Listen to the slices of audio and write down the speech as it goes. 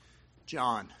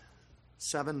John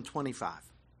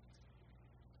 7:25.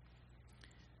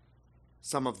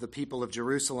 Some of the people of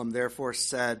Jerusalem therefore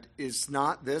said, "Is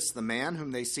not this the man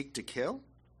whom they seek to kill?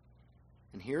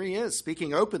 And here he is,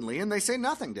 speaking openly, and they say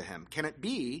nothing to him. Can it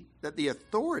be that the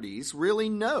authorities really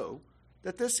know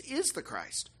that this is the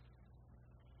Christ?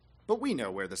 But we know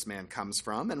where this man comes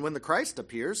from, and when the Christ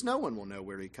appears, no one will know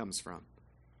where he comes from."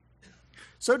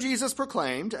 So Jesus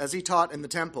proclaimed, as he taught in the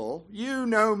temple, "You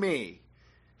know me,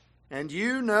 and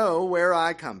you know where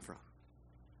I come from.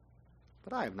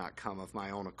 But I have not come of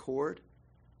my own accord.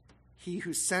 He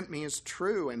who sent me is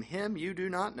true, and him you do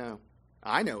not know.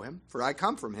 I know him, for I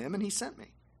come from him, and he sent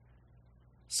me."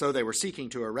 So they were seeking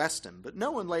to arrest him, but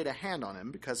no one laid a hand on him,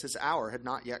 because his hour had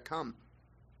not yet come.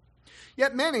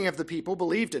 Yet many of the people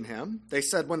believed in him. They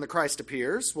said, "When the Christ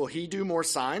appears, will he do more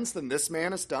signs than this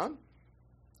man has done?"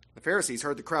 The Pharisees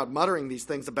heard the crowd muttering these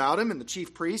things about him, and the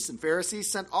chief priests and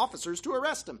Pharisees sent officers to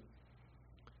arrest him.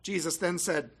 Jesus then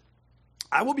said,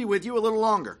 "I will be with you a little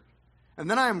longer, and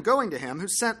then I am going to him who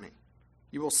sent me.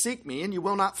 You will seek me, and you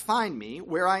will not find me.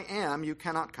 Where I am, you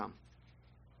cannot come."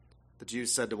 The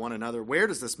Jews said to one another, "Where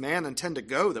does this man intend to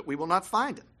go that we will not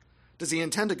find him? Does he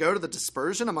intend to go to the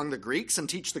dispersion among the Greeks and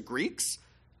teach the Greeks?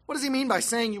 What does he mean by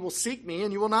saying, 'You will seek me,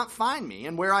 and you will not find me,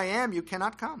 and where I am, you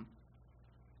cannot come'?"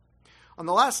 On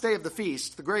the last day of the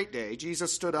feast, the great day,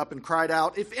 Jesus stood up and cried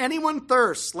out, "If anyone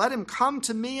thirsts, let him come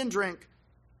to me and drink.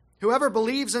 Whoever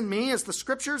believes in me, as the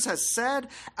Scriptures has said,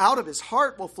 out of his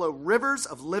heart will flow rivers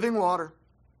of living water."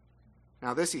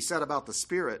 Now this he said about the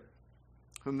Spirit,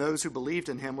 whom those who believed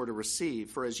in him were to receive,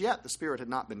 for as yet the Spirit had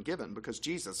not been given, because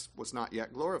Jesus was not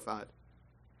yet glorified.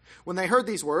 When they heard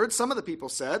these words, some of the people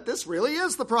said, "This really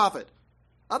is the prophet."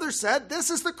 Others said,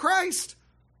 "This is the Christ."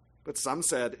 But some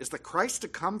said, "Is the Christ to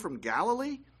come from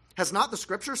Galilee? Has not the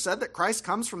Scripture said that Christ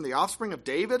comes from the offspring of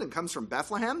David and comes from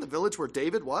Bethlehem, the village where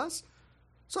David was?"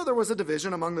 So there was a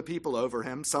division among the people over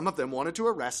him. Some of them wanted to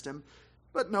arrest him,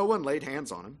 but no one laid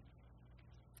hands on him.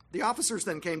 The officers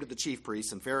then came to the chief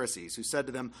priests and Pharisees, who said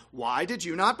to them, "Why did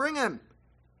you not bring him?"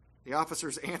 The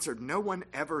officers answered, "No one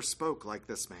ever spoke like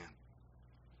this man."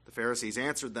 The Pharisees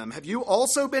answered them, "Have you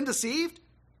also been deceived?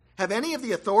 Have any of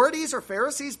the authorities or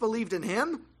Pharisees believed in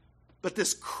him? But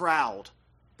this crowd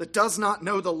that does not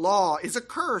know the law is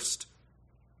accursed."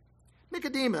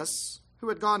 Nicodemus, who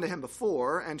had gone to him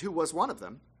before, and who was one of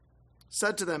them,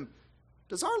 said to them,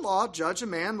 "Does our law judge a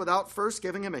man without first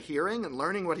giving him a hearing and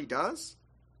learning what he does?"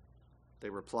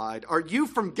 They replied, "Are you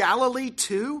from Galilee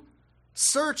too?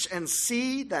 Search and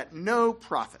see that no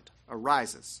prophet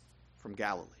arises from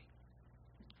Galilee."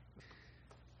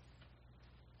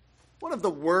 One of the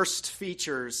worst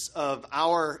features of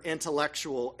our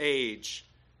intellectual age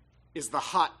is the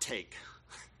hot take.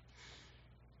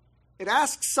 It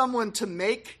asks someone to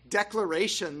make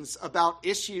declarations about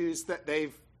issues that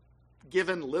they've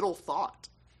given little thought.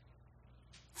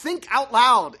 Think out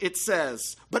loud, it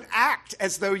says, but act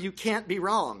as though you can't be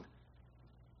wrong.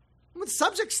 With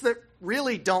subjects that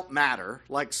really don't matter,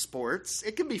 like sports,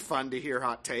 it can be fun to hear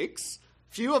hot takes.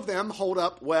 Few of them hold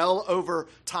up well over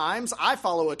times. I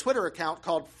follow a Twitter account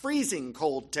called Freezing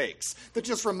Cold Takes that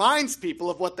just reminds people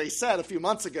of what they said a few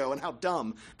months ago and how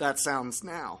dumb that sounds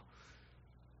now.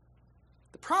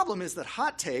 The problem is that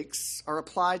hot takes are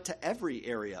applied to every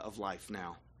area of life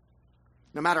now.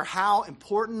 No matter how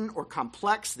important or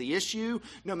complex the issue,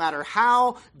 no matter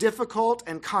how difficult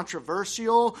and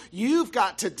controversial, you've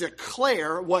got to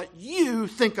declare what you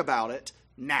think about it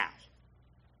now.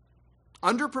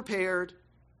 Underprepared,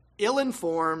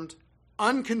 ill-informed,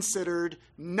 unconsidered,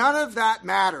 none of that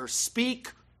matters.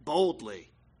 Speak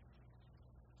boldly.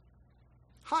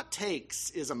 Hot takes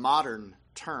is a modern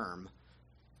term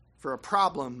for a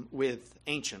problem with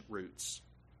ancient roots.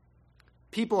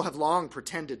 People have long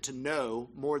pretended to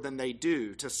know more than they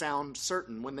do, to sound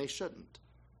certain when they shouldn't.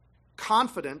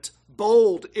 Confident,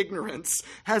 bold ignorance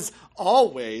has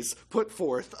always put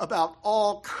forth about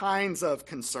all kinds of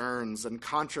concerns and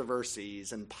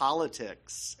controversies and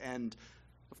politics and,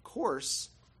 of course,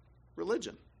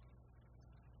 religion.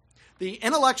 The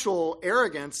intellectual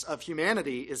arrogance of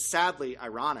humanity is sadly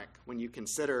ironic when you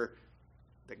consider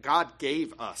that God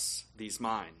gave us these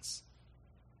minds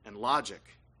and logic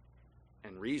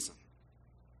and reason.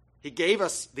 He gave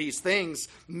us these things,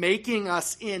 making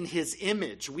us in his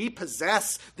image. We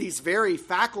possess these very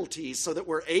faculties so that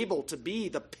we're able to be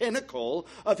the pinnacle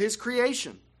of his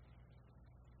creation.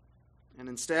 And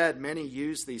instead, many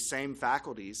use these same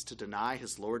faculties to deny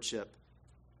his lordship,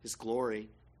 his glory,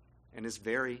 and his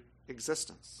very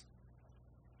existence.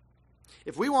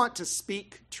 If we want to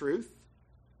speak truth,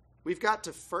 we've got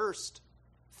to first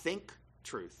think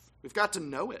truth. We've got to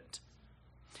know it.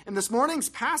 And this morning's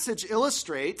passage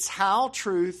illustrates how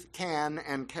truth can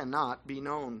and cannot be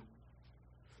known.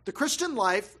 The Christian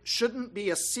life shouldn't be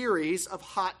a series of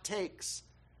hot takes.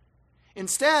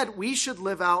 Instead, we should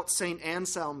live out St.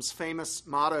 Anselm's famous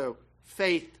motto,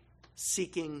 faith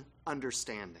seeking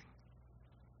understanding.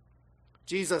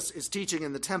 Jesus is teaching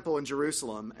in the temple in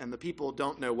Jerusalem, and the people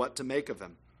don't know what to make of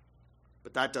him.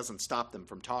 But that doesn't stop them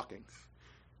from talking.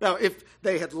 Now, if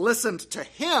they had listened to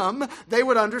him, they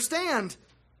would understand.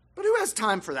 But who has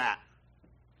time for that?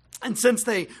 And since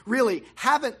they really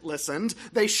haven't listened,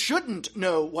 they shouldn't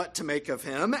know what to make of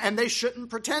him, and they shouldn't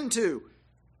pretend to.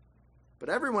 But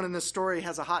everyone in this story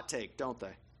has a hot take, don't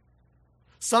they?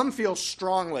 Some feel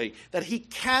strongly that he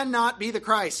cannot be the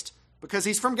Christ because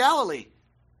he's from Galilee.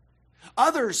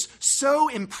 Others, so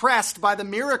impressed by the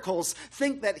miracles,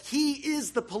 think that he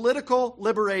is the political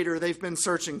liberator they've been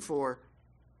searching for.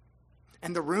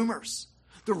 And the rumors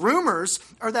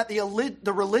are that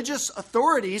the religious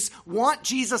authorities want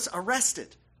Jesus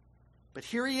arrested. But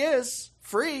here he is,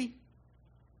 free.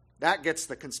 That gets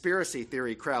the conspiracy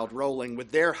theory crowd rolling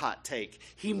with their hot take.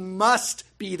 He must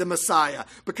be the Messiah,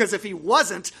 because if he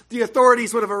wasn't, the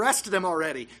authorities would have arrested him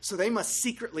already. So they must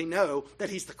secretly know that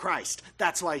he's the Christ.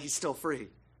 That's why he's still free.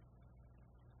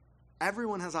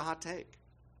 Everyone has a hot take,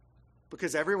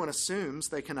 because everyone assumes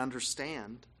they can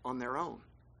understand on their own.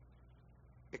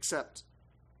 Except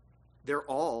they're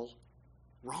all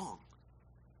wrong.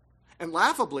 And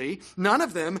laughably, none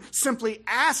of them simply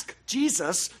ask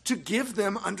Jesus to give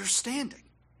them understanding.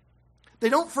 They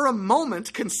don't for a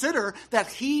moment consider that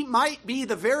he might be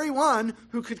the very one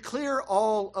who could clear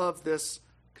all of this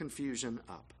confusion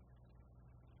up.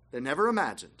 They never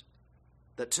imagined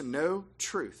that to know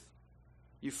truth,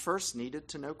 you first needed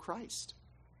to know Christ.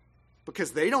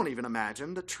 Because they don't even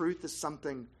imagine that truth is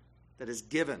something that is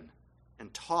given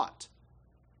and taught,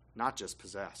 not just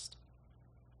possessed.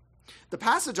 The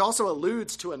passage also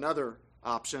alludes to another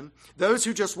option, those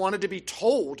who just wanted to be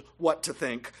told what to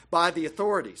think by the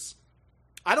authorities.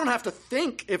 I don't have to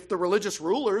think if the religious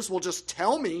rulers will just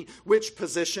tell me which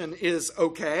position is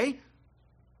okay.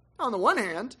 On the one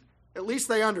hand, at least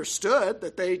they understood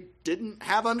that they didn't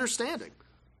have understanding.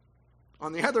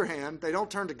 On the other hand, they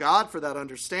don't turn to God for that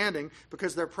understanding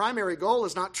because their primary goal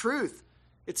is not truth.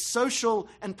 It's social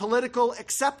and political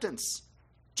acceptance.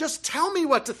 Just tell me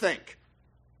what to think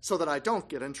so that I don't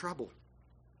get in trouble.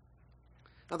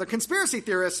 Now, the conspiracy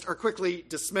theorists are quickly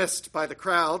dismissed by the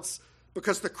crowds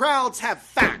because the crowds have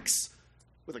facts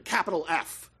with a capital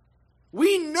F.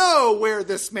 We know where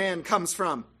this man comes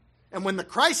from. And when the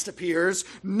Christ appears,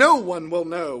 no one will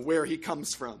know where he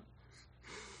comes from.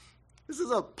 This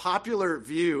is a popular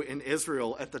view in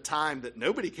Israel at the time that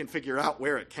nobody can figure out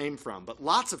where it came from, but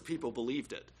lots of people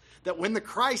believed it. That when the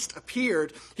Christ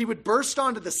appeared, he would burst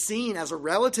onto the scene as a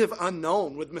relative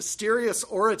unknown with mysterious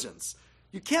origins.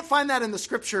 You can't find that in the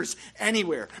scriptures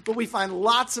anywhere, but we find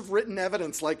lots of written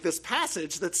evidence like this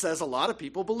passage that says a lot of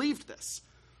people believed this.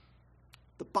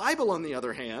 The Bible, on the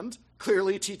other hand,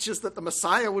 clearly teaches that the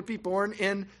Messiah would be born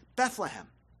in Bethlehem.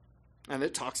 And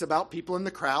it talks about people in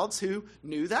the crowds who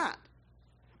knew that.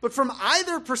 But from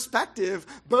either perspective,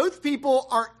 both people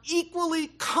are equally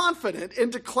confident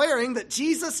in declaring that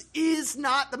Jesus is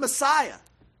not the Messiah.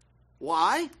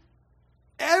 Why?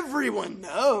 Everyone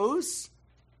knows.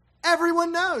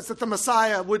 Everyone knows that the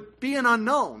Messiah would be an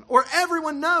unknown, or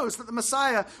everyone knows that the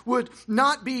Messiah would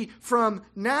not be from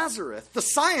Nazareth. The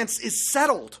science is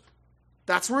settled.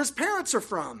 That's where his parents are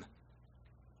from.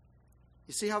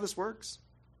 You see how this works?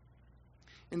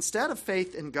 Instead of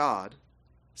faith in God,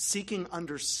 seeking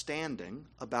understanding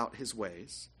about his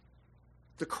ways,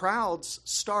 the crowds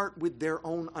start with their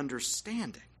own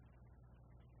understanding.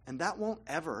 And that won't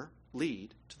ever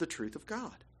lead to the truth of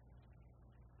God.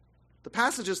 The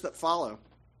passages that follow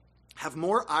have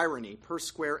more irony per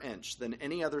square inch than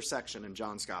any other section in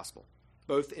John's gospel,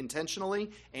 both intentionally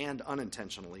and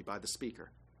unintentionally by the speaker.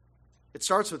 It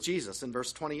starts with Jesus in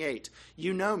verse 28.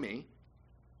 You know me,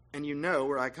 and you know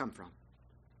where I come from.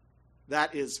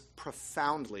 That is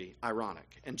profoundly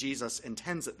ironic, and Jesus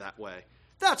intends it that way.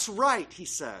 That's right, he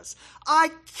says.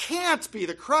 I can't be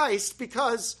the Christ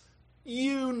because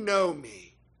you know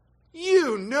me.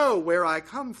 You know where I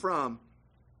come from.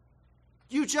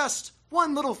 You just,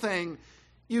 one little thing,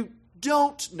 you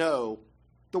don't know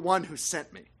the one who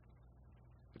sent me,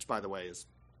 which, by the way, is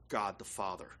God the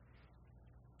Father.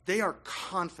 They are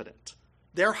confident.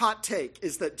 Their hot take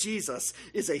is that Jesus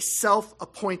is a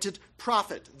self-appointed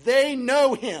prophet. They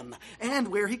know him and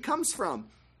where he comes from.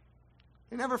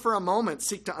 They never for a moment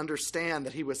seek to understand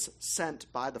that he was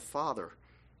sent by the Father.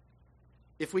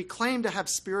 If we claim to have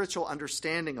spiritual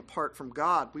understanding apart from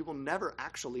God, we will never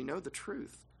actually know the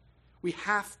truth. We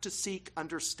have to seek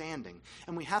understanding,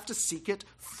 and we have to seek it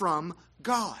from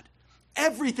God.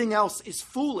 Everything else is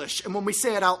foolish, and when we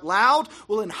say it out loud,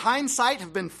 will in hindsight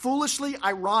have been foolishly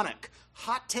ironic.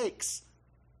 Hot takes.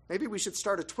 Maybe we should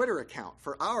start a Twitter account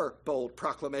for our bold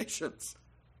proclamations.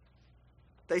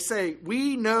 They say,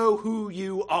 "We know who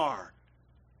you are,"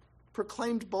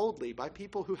 proclaimed boldly by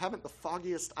people who haven't the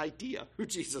foggiest idea who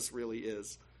Jesus really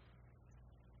is.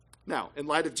 Now, in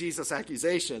light of Jesus'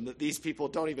 accusation that these people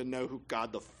don't even know who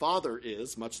God the Father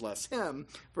is, much less him,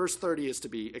 verse 30 is to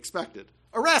be expected.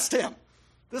 Arrest him!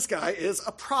 This guy is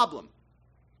a problem.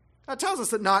 That tells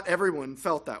us that not everyone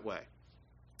felt that way.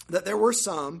 That there were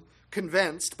some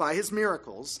convinced by his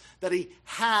miracles that he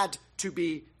had to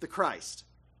be the Christ.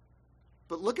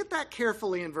 But look at that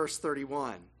carefully in verse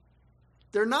 31.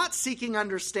 They're not seeking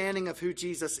understanding of who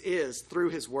Jesus is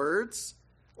through his words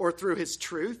or through his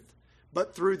truth,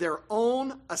 but through their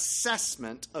own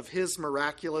assessment of his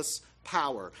miraculous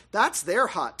power. That's their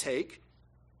hot take.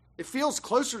 It feels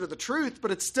closer to the truth,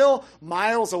 but it's still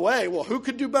miles away. Well, who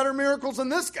could do better miracles than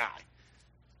this guy?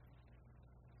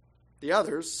 The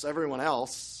others, everyone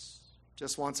else,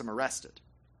 just wants him arrested,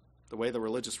 the way the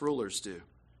religious rulers do.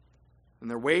 And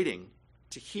they're waiting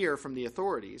to hear from the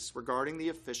authorities regarding the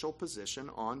official position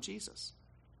on Jesus.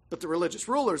 But the religious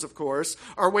rulers, of course,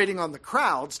 are waiting on the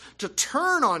crowds to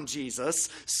turn on Jesus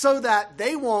so that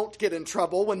they won't get in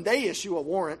trouble when they issue a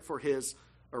warrant for his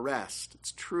arrest.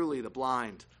 It's truly the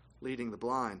blind leading the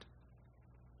blind.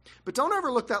 But don't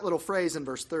overlook that little phrase in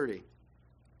verse 30.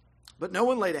 But no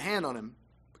one laid a hand on him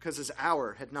because his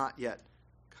hour had not yet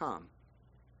come.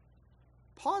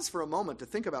 Pause for a moment to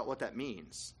think about what that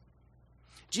means.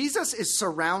 Jesus is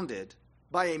surrounded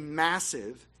by a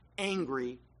massive,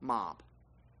 angry mob.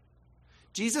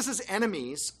 Jesus'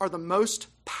 enemies are the most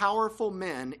powerful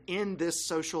men in this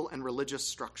social and religious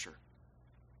structure.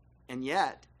 And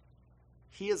yet,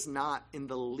 he is not in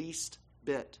the least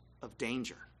bit of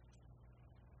danger.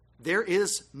 There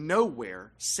is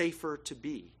nowhere safer to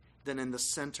be than in the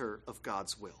center of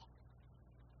God's will.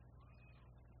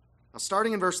 Now,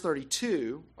 starting in verse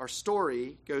 32, our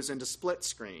story goes into split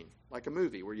screen, like a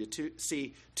movie where you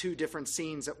see two different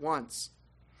scenes at once.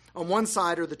 On one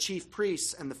side are the chief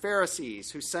priests and the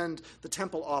Pharisees who send the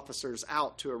temple officers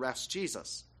out to arrest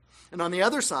Jesus. And on the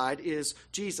other side is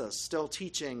Jesus still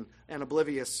teaching an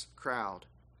oblivious crowd.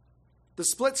 The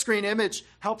split screen image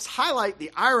helps highlight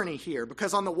the irony here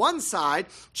because on the one side,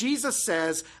 Jesus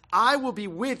says, "I will be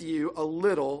with you a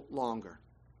little longer."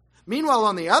 Meanwhile,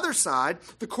 on the other side,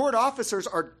 the court officers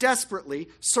are desperately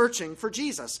searching for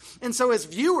Jesus. And so as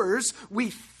viewers, we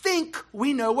think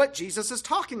we know what Jesus is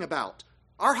talking about.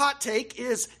 Our hot take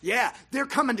is, yeah, they're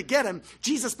coming to get him.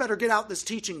 Jesus better get out this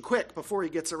teaching quick before he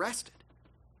gets arrested.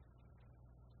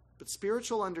 But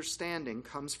spiritual understanding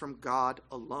comes from God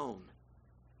alone.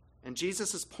 And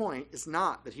Jesus' point is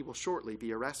not that he will shortly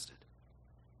be arrested.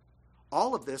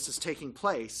 All of this is taking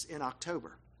place in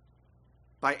October.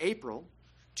 By April,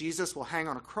 Jesus will hang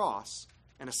on a cross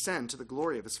and ascend to the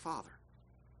glory of his Father.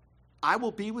 "I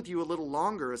will be with you a little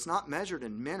longer" is not measured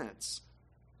in minutes,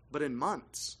 but in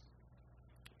months.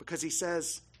 Because he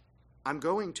says, "I'm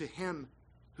going to him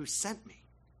who sent me,"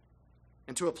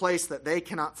 and to a place that they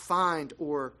cannot find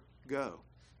or go.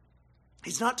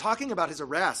 He's not talking about his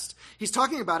arrest. He's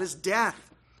talking about his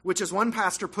death, which, as one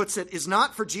pastor puts it, is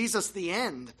not for Jesus the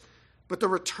end, but the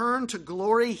return to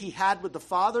glory he had with the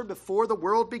Father before the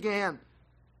world began.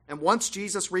 And once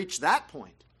Jesus reached that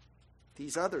point,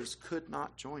 these others could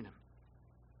not join him.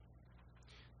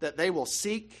 That they will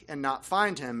seek and not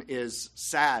find him is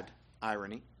sad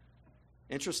irony.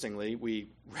 Interestingly,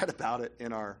 we read about it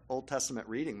in our Old Testament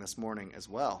reading this morning as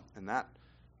well, in that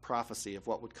prophecy of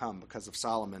what would come because of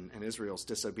Solomon and Israel's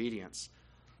disobedience.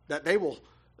 That they will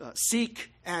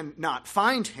seek and not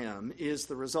find him is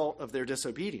the result of their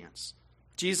disobedience.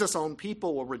 Jesus' own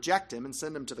people will reject him and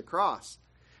send him to the cross.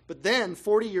 But then,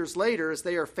 40 years later, as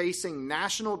they are facing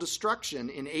national destruction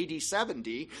in AD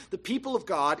 70, the people of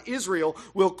God, Israel,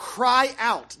 will cry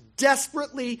out,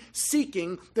 desperately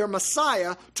seeking their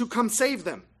Messiah to come save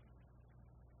them.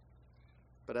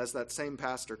 But as that same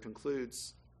pastor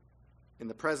concludes, in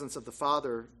the presence of the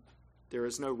Father, there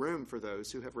is no room for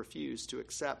those who have refused to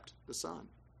accept the Son.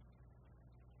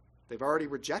 They've already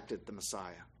rejected the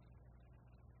Messiah,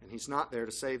 and he's not there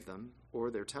to save them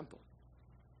or their temple.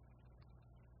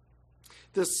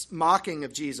 This mocking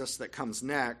of Jesus that comes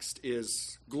next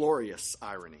is glorious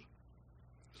irony.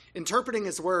 Interpreting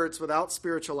his words without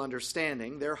spiritual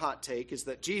understanding, their hot take is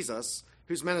that Jesus,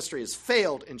 whose ministry has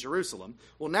failed in Jerusalem,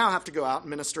 will now have to go out and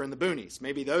minister in the boonies.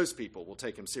 Maybe those people will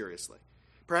take him seriously.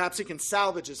 Perhaps he can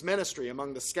salvage his ministry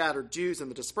among the scattered Jews in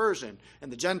the dispersion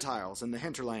and the Gentiles in the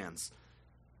hinterlands.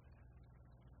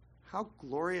 How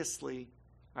gloriously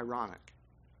ironic.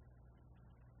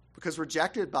 Because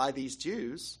rejected by these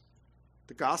Jews,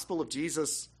 the gospel of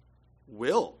Jesus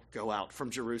will go out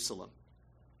from Jerusalem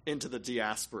into the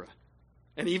diaspora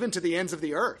and even to the ends of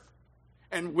the earth,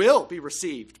 and will be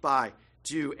received by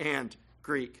Jew and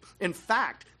Greek. In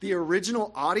fact, the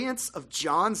original audience of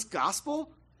John's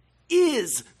gospel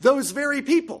is those very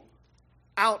people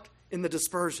out in the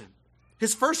dispersion.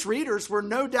 His first readers were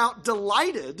no doubt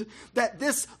delighted that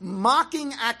this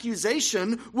mocking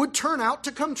accusation would turn out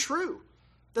to come true,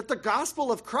 that the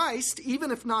gospel of Christ,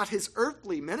 even if not his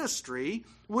earthly ministry,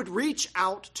 would reach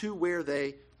out to where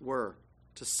they were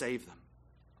to save them.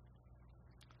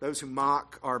 Those who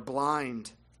mock are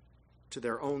blind to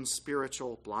their own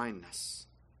spiritual blindness.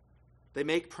 They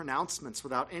make pronouncements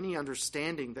without any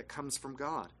understanding that comes from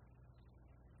God.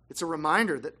 It's a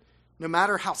reminder that no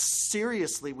matter how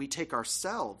seriously we take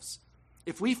ourselves,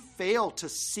 if we fail to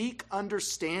seek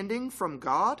understanding from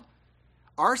God,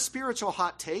 our spiritual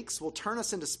hot takes will turn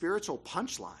us into spiritual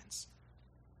punchlines.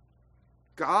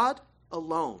 God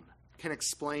alone can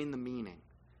explain the meaning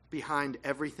behind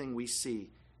everything we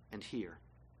see and hear.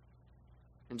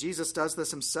 And Jesus does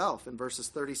this himself in verses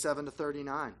 37 to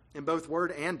 39, in both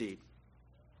word and deed.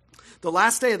 The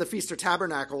last day of the Feast of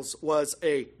Tabernacles was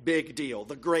a big deal,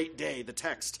 the great day, the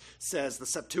text says. The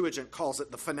Septuagint calls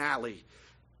it the finale.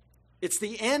 It's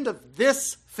the end of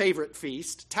this favorite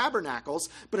feast, Tabernacles,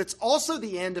 but it's also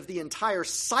the end of the entire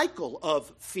cycle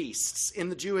of feasts in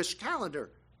the Jewish calendar.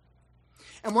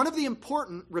 And one of the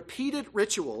important repeated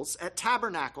rituals at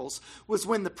Tabernacles was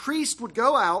when the priest would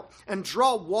go out and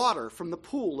draw water from the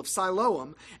pool of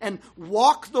Siloam and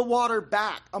walk the water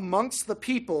back amongst the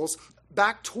peoples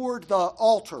back toward the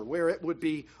altar where it would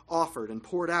be offered and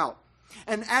poured out.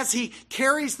 And as he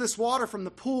carries this water from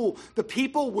the pool, the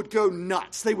people would go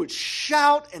nuts. They would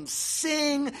shout and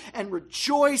sing and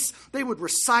rejoice. They would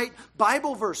recite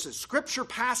Bible verses, scripture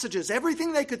passages,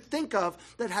 everything they could think of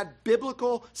that had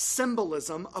biblical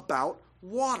symbolism about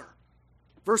water.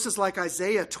 Verses like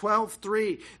Isaiah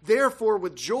 12:3, "Therefore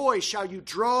with joy shall you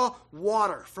draw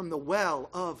water from the well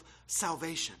of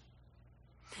salvation."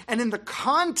 And in the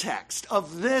context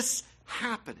of this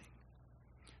happening,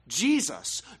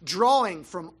 Jesus, drawing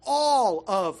from all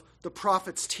of the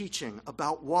prophet's teaching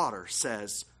about water,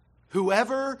 says,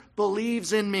 "Whoever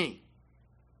believes in me,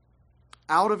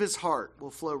 out of his heart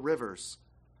will flow rivers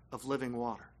of living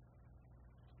water."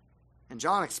 And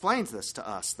John explains this to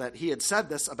us, that he had said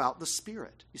this about the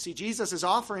Spirit. You see, Jesus is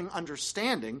offering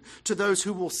understanding to those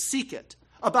who will seek it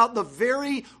about the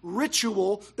very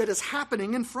ritual that is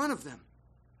happening in front of them.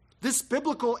 This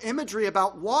biblical imagery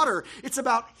about water, it's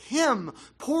about him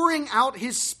pouring out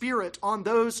his Spirit on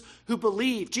those who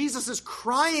believe. Jesus is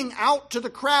crying out to the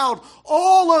crowd,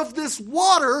 all of this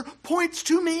water points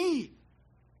to me.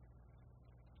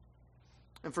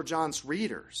 And for John's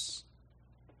readers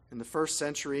in the first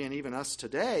century and even us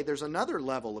today, there's another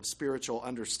level of spiritual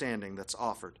understanding that's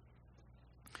offered.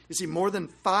 You see, more than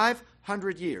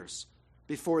 500 years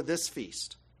before this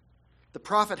feast, the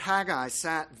prophet Haggai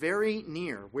sat very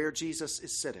near where Jesus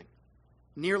is sitting,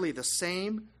 nearly the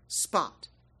same spot.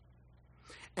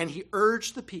 And he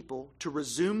urged the people to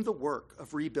resume the work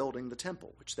of rebuilding the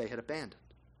temple, which they had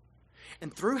abandoned.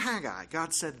 And through Haggai,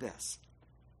 God said this,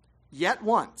 "Yet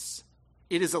once,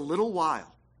 it is a little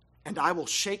while, and I will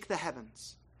shake the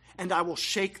heavens, and I will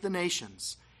shake the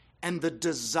nations, and the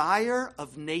desire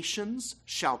of nations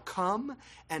shall come,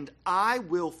 and I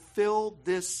will fill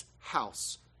this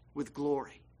house with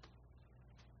glory."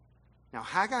 Now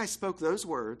Haggai spoke those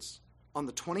words on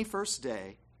the 21st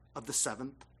day of the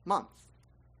 7th month,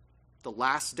 the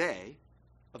last day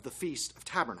of the Feast of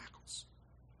Tabernacles.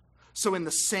 So in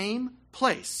the same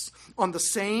place, on the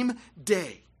same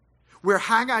day, where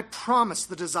Haggai promised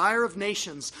the desire of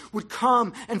nations would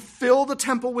come and fill the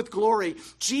temple with glory,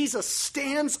 Jesus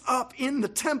stands up in the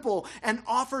temple and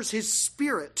offers his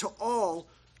Spirit to all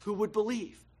who would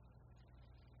believe.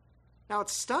 Now,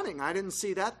 it's stunning. I didn't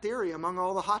see that theory among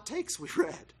all the hot takes we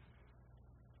read.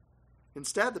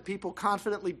 Instead, the people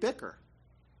confidently bicker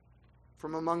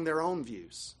from among their own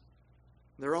views,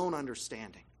 their own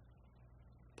understanding.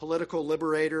 Political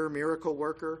liberator, miracle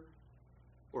worker,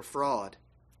 or fraud.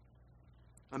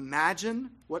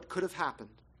 Imagine what could have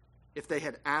happened if they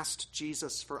had asked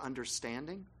Jesus for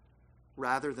understanding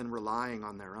rather than relying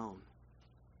on their own.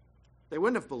 They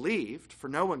wouldn't have believed, for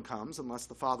no one comes unless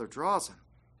the Father draws him.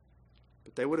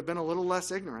 But they would have been a little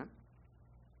less ignorant.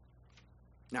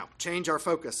 Now, change our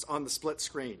focus on the split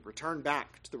screen. Return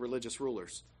back to the religious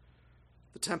rulers.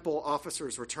 The temple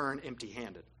officers return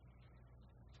empty-handed.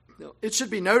 Now, it should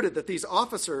be noted that these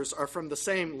officers are from the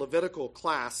same Levitical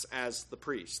class as the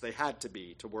priests. They had to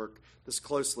be to work this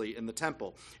closely in the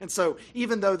temple. And so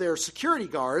even though they're security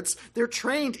guards, they're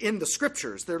trained in the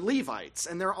scriptures. They're Levites,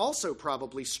 and they're also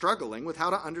probably struggling with how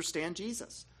to understand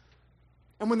Jesus.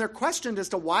 And when they're questioned as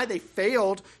to why they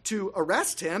failed to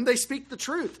arrest him, they speak the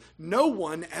truth. No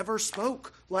one ever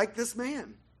spoke like this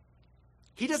man.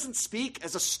 He doesn't speak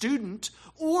as a student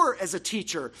or as a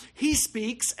teacher. He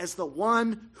speaks as the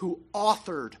one who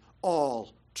authored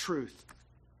all truth.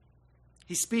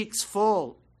 He speaks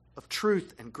full of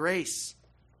truth and grace.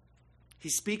 He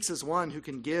speaks as one who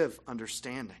can give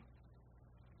understanding.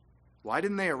 Why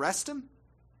didn't they arrest him?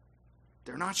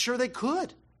 They're not sure they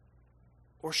could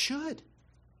or should.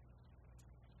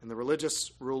 And the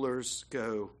religious rulers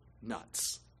go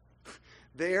nuts.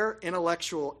 Their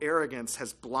intellectual arrogance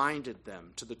has blinded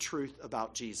them to the truth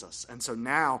about Jesus. And so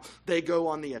now they go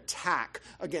on the attack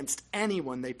against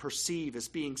anyone they perceive as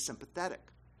being sympathetic.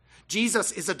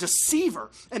 Jesus is a deceiver,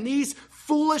 and these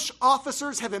foolish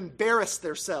officers have embarrassed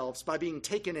themselves by being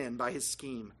taken in by his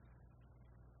scheme.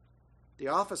 The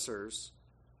officers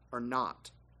are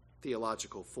not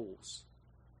theological fools.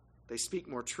 They speak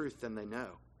more truth than they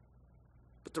know.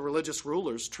 But the religious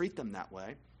rulers treat them that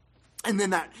way. And then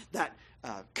that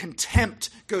contempt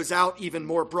goes out even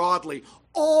more broadly.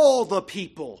 All the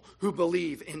people who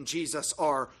believe in Jesus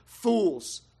are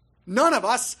fools. None of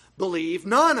us believe.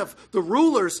 None of the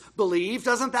rulers believe.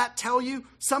 Doesn't that tell you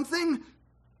something?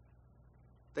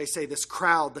 They say this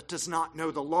crowd that does not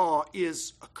know the law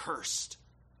is accursed.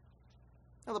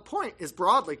 Now, the point is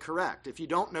broadly correct. If you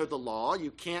don't know the law, you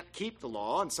can't keep the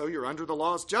law, and so you're under the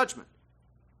law's judgment.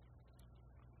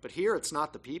 But here it's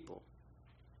not the people.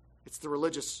 It's the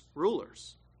religious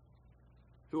rulers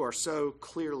who are so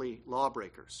clearly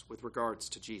lawbreakers with regards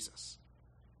to Jesus.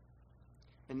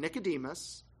 And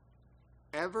Nicodemus,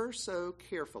 ever so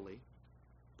carefully,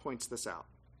 points this out.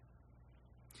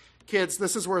 Kids,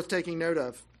 this is worth taking note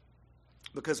of,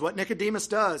 because what Nicodemus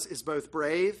does is both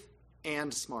brave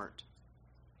and smart.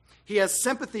 He has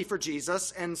sympathy for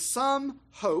Jesus and some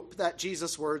hope that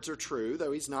Jesus' words are true,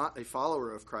 though he's not a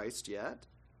follower of Christ yet.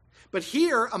 But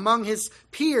here, among his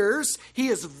peers, he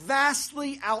is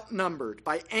vastly outnumbered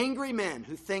by angry men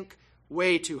who think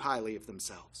way too highly of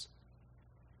themselves.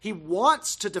 He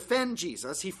wants to defend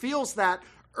Jesus. He feels that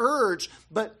urge,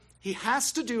 but he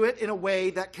has to do it in a way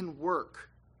that can work.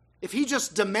 If he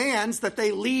just demands that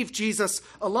they leave Jesus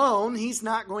alone, he's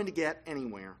not going to get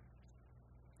anywhere.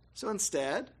 So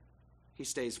instead, he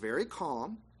stays very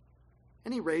calm,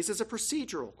 and he raises a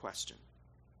procedural question.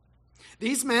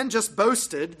 These men just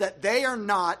boasted that they are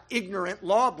not ignorant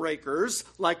lawbreakers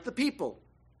like the people.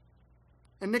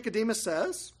 And Nicodemus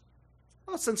says,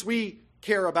 well, since we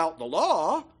care about the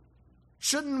law,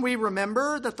 shouldn't we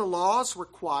remember that the laws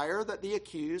require that the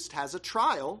accused has a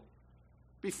trial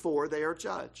before they are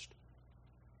judged?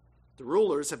 The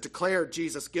rulers have declared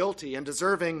Jesus guilty and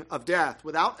deserving of death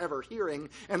without ever hearing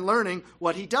and learning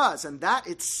what he does, and that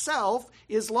itself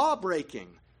is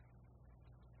lawbreaking.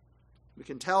 We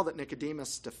can tell that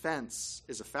Nicodemus' defense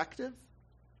is effective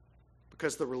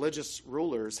because the religious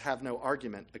rulers have no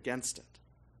argument against it.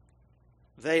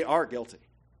 They are guilty.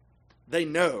 They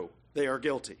know they are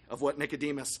guilty of what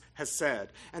Nicodemus has said,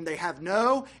 and they have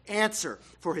no answer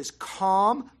for his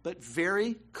calm but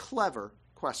very clever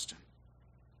question.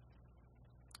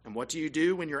 And what do you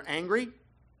do when you're angry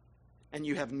and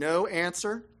you have no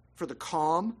answer for the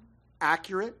calm,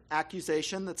 accurate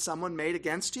accusation that someone made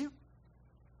against you?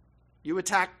 You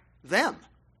attack them.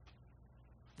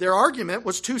 Their argument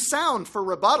was too sound for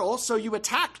rebuttal, so you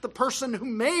attacked the person who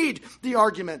made the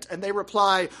argument, and they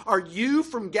reply, "Are you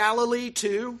from Galilee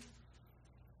too?"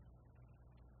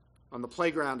 On the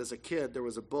playground as a kid, there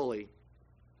was a bully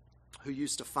who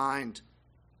used to find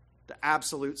the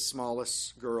absolute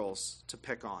smallest girls to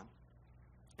pick on.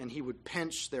 And he would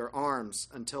pinch their arms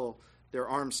until their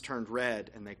arms turned red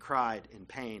and they cried in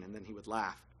pain, and then he would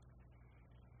laugh.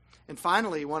 And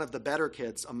finally, one of the better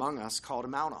kids among us called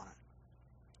him out on it.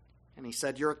 And he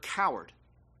said, "You're a coward.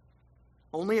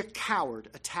 Only a coward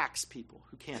attacks people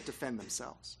who can't defend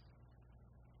themselves."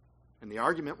 And the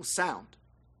argument was sound.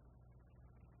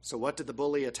 So what did the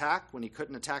bully attack when he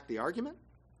couldn't attack the argument?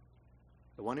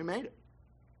 The one who made it.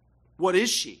 What is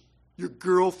she? Your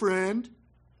girlfriend?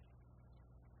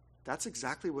 That's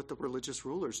exactly what the religious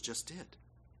rulers just did.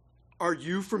 Are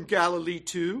you from Galilee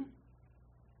too?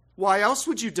 Why else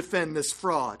would you defend this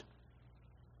fraud?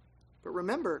 But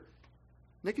remember,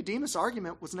 Nicodemus'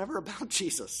 argument was never about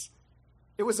Jesus.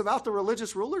 It was about the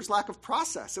religious rulers' lack of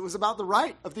process. It was about the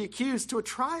right of the accused to a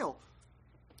trial.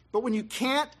 But when you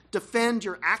can't defend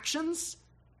your actions,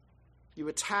 you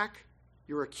attack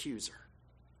your accuser.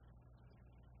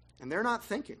 And they're not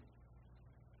thinking.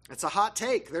 It's a hot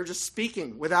take. They're just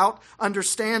speaking without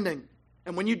understanding.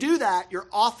 And when you do that, you're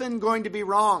often going to be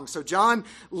wrong. So John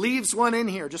leaves one in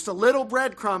here, just a little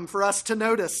breadcrumb for us to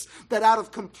notice that out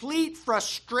of complete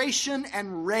frustration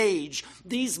and rage,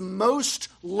 these most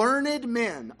learned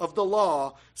men of the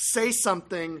law say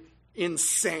something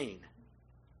insane.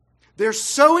 They're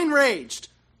so enraged.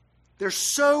 They're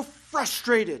so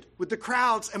frustrated with the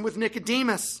crowds and with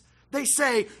Nicodemus. They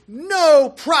say, "No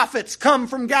prophets come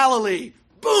from Galilee."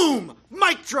 Boom!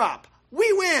 Mic drop.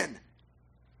 We win.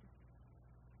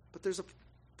 But there's a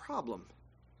problem.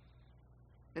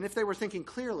 And if they were thinking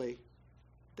clearly,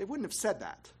 they wouldn't have said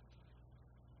that.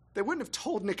 They wouldn't have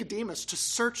told Nicodemus to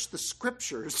search the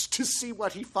scriptures to see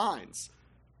what he finds.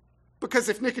 Because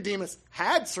if Nicodemus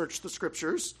had searched the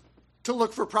scriptures to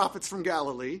look for prophets from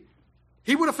Galilee,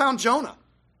 he would have found Jonah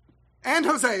and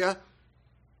Hosea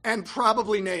and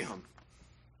probably Nahum.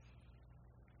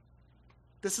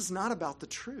 This is not about the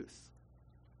truth.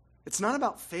 It's not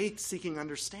about faith seeking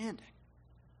understanding.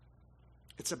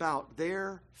 It's about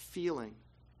their feeling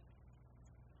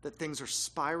that things are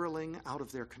spiraling out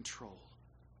of their control.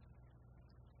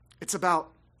 It's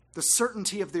about the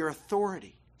certainty of their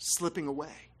authority slipping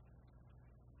away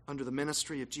under the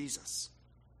ministry of Jesus.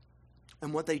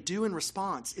 And what they do in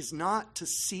response is not to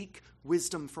seek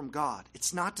wisdom from God.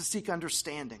 It's not to seek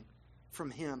understanding from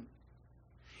Him.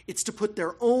 It's to put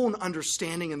their own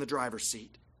understanding in the driver's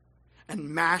seat and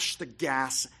mash the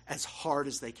gas as hard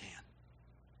as they can.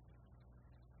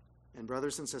 And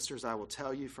brothers and sisters, I will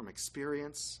tell you from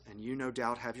experience, and you no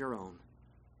doubt have your own,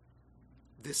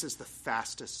 this is the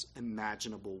fastest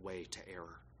imaginable way to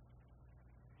error.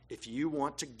 If you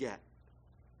want to get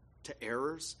to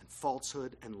errors and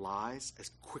falsehood and lies as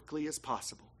quickly as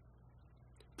possible,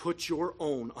 put your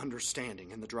own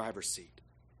understanding in the driver's seat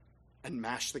and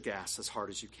mash the gas as hard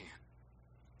as you can.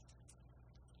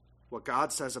 What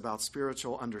God says about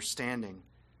spiritual understanding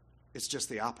is just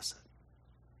the opposite.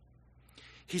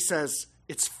 He says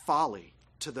it's folly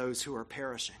to those who are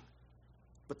perishing,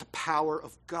 but the power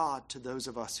of God to those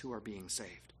of us who are being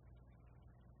saved.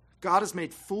 God has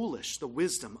made foolish the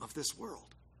wisdom of this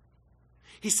world.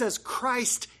 He says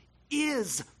Christ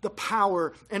is the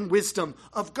power and wisdom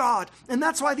of God. And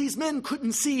that's why these men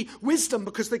couldn't see wisdom,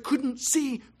 because they couldn't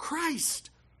see Christ.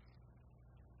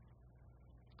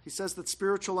 He says that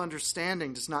spiritual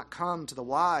understanding does not come to the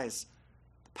wise,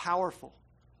 the powerful,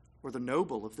 or the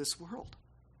noble of this world.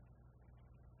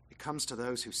 It comes to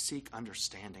those who seek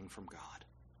understanding from God.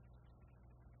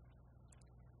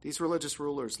 These religious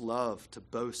rulers love to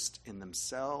boast in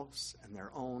themselves and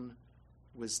their own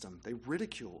wisdom. They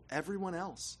ridicule everyone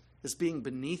else as being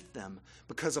beneath them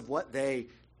because of what they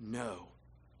know.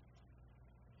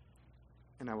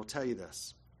 And I will tell you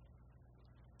this: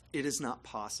 it is not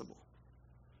possible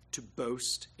to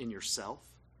boast in yourself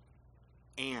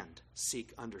and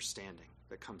seek understanding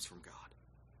that comes from God.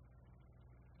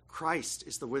 Christ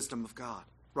is the wisdom of God.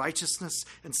 Righteousness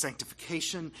and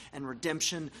sanctification and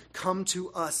redemption come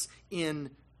to us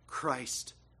in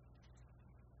Christ.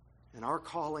 And our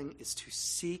calling is to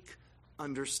seek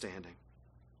understanding,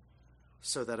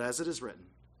 so that, as it is written,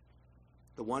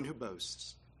 the one who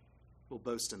boasts will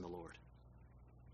boast in the Lord.